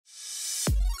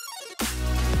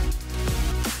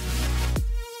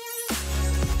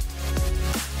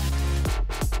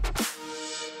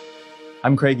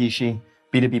I'm Craig Ishii,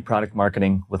 B2B Product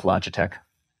Marketing with Logitech.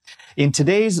 In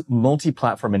today's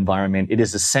multi-platform environment, it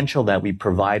is essential that we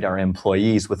provide our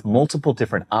employees with multiple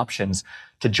different options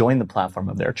to join the platform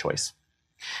of their choice.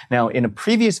 Now, in a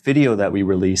previous video that we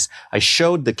released, I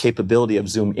showed the capability of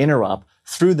Zoom Interop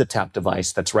through the tap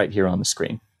device that's right here on the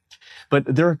screen. But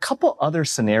there are a couple other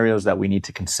scenarios that we need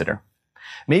to consider.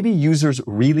 Maybe users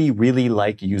really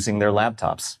like using their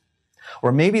laptops.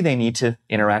 Or maybe they need to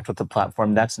interact with a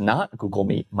platform that's not Google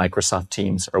Meet, Microsoft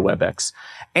Teams, or WebEx.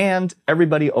 And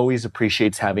everybody always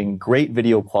appreciates having great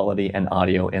video quality and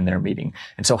audio in their meeting.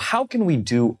 And so how can we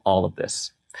do all of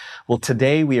this? Well,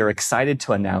 today we are excited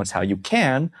to announce how you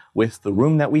can, with the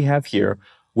room that we have here,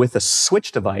 with a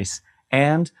switch device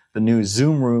and the new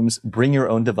Zoom Rooms Bring Your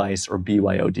Own Device or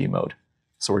BYOD mode.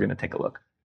 So we're going to take a look.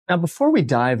 Now, before we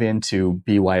dive into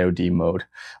BYOD mode,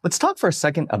 let's talk for a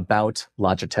second about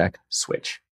Logitech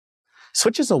Switch.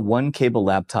 Switch is a one-cable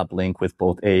laptop link with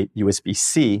both a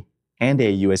USB-C and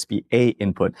a USB-A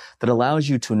input that allows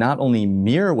you to not only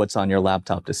mirror what's on your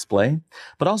laptop display,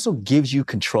 but also gives you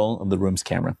control of the room's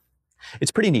camera.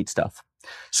 It's pretty neat stuff.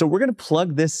 So we're going to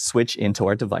plug this switch into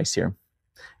our device here, and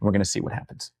we're going to see what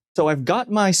happens. So I've got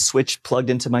my switch plugged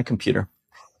into my computer.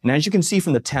 And as you can see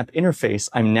from the tap interface,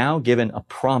 I'm now given a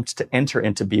prompt to enter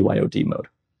into BYOD mode.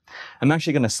 I'm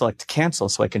actually going to select cancel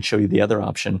so I can show you the other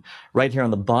option. Right here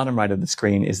on the bottom right of the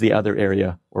screen is the other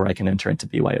area where I can enter into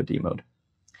BYOD mode.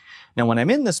 Now, when I'm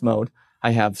in this mode,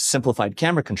 I have simplified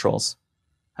camera controls.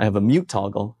 I have a mute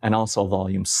toggle and also a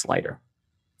volume slider.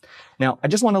 Now, I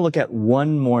just want to look at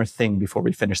one more thing before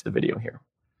we finish the video here.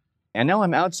 And now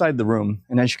I'm outside the room,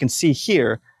 and as you can see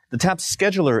here, the tap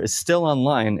scheduler is still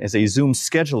online as a Zoom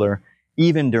scheduler,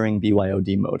 even during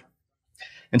BYOD mode.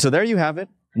 And so there you have it.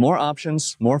 More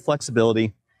options, more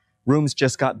flexibility. Rooms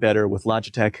just got better with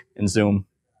Logitech and Zoom.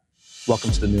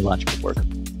 Welcome to the new Logic at Work.